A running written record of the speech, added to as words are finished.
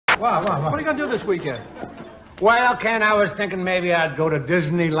What are you going to do this weekend? Well, Ken, I was thinking maybe I'd go to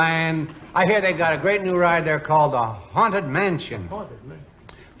Disneyland. I hear they got a great new ride there called the Haunted Mansion. Haunted Mansion?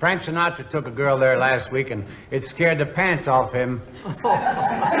 Frank Sinatra took a girl there last week, and it scared the pants off him.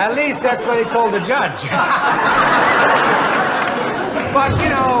 At least that's what he told the judge. But, you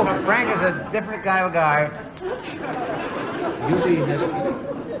know, Frank is a different kind of guy.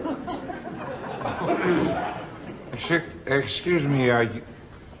 Excuse me,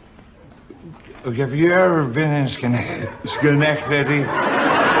 have you ever been in Schenectady?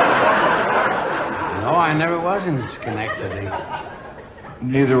 No, I never was in Schenectady.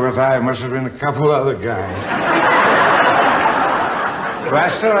 Neither was I. Must have been a couple other guys. But I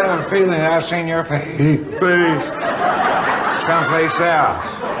still have a feeling I've seen your face someplace else.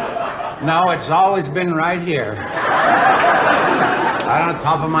 No, it's always been right here. Right on the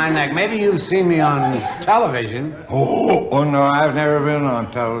top of my neck. Maybe you've seen me on television. Oh no, I've never been on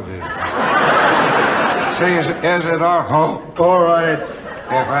television. See, is it all right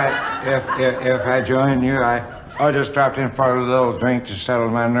if I join you? I just dropped in for a little drink to settle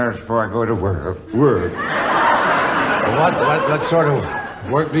my nerves before I go to work. What sort of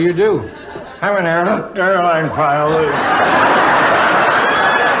work do you do? I'm an airline pilot.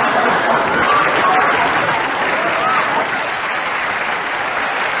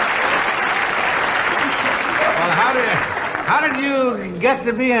 Well, how did you get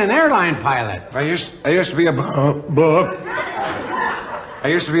to be an airline pilot? I used to be a bus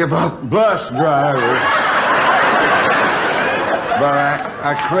driver. But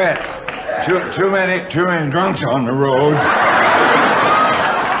I quit. Too many drunks on the road.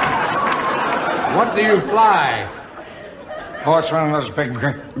 What do you fly? Oh, it's one of those big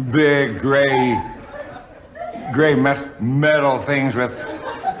gray metal things with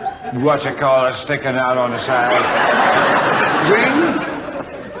sticking out on the side. Wings?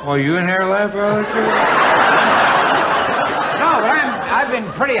 Oh, you an airline pilot too? No, but I've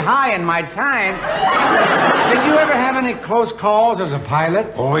been pretty high in my time. Did you ever have any close calls as a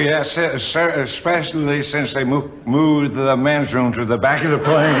pilot? Oh, yes, sir, especially since they moved the men's room to the back of the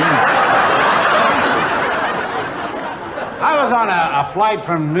plane. I was on a flight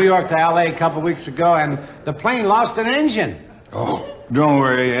from New York to L.A. a couple weeks ago, and the plane lost an engine. Oh, don't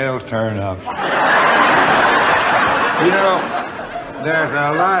worry, it'll turn up. You know, there's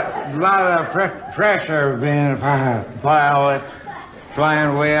a lot of pressure being a pilot,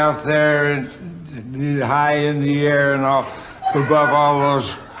 flying way up there, high in the air and all, above all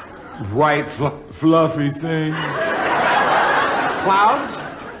those white fluffy things. Clouds?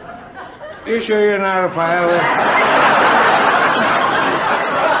 You sure you're not a pilot?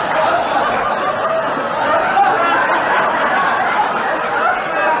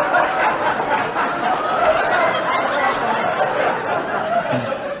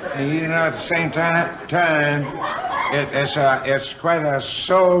 You know, at the same time, it's quite a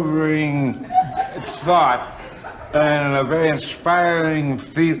sobering thought and a very inspiring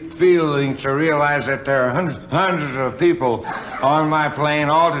feeling to realize that there are hundreds of people on my plane,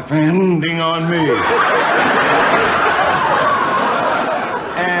 all depending on me.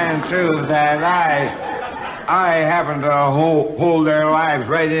 And to that, I happen to hold their lives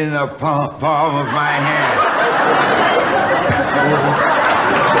right in the palm of my hand.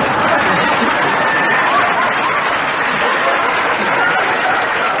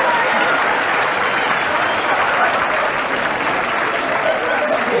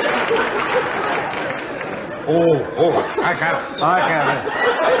 Oh, I got it.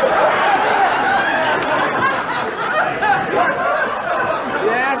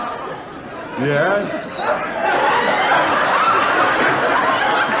 Yes? Yes?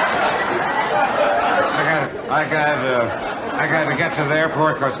 I got to get to the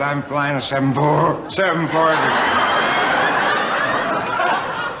airport because I'm flying a 747.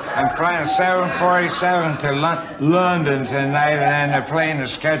 I'm flying a 747 to London tonight, and the plane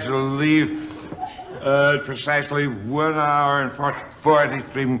is scheduled to leave precisely 1 hour and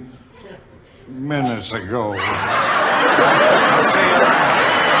 43 minutes ago. I'll see you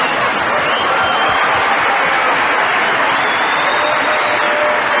around.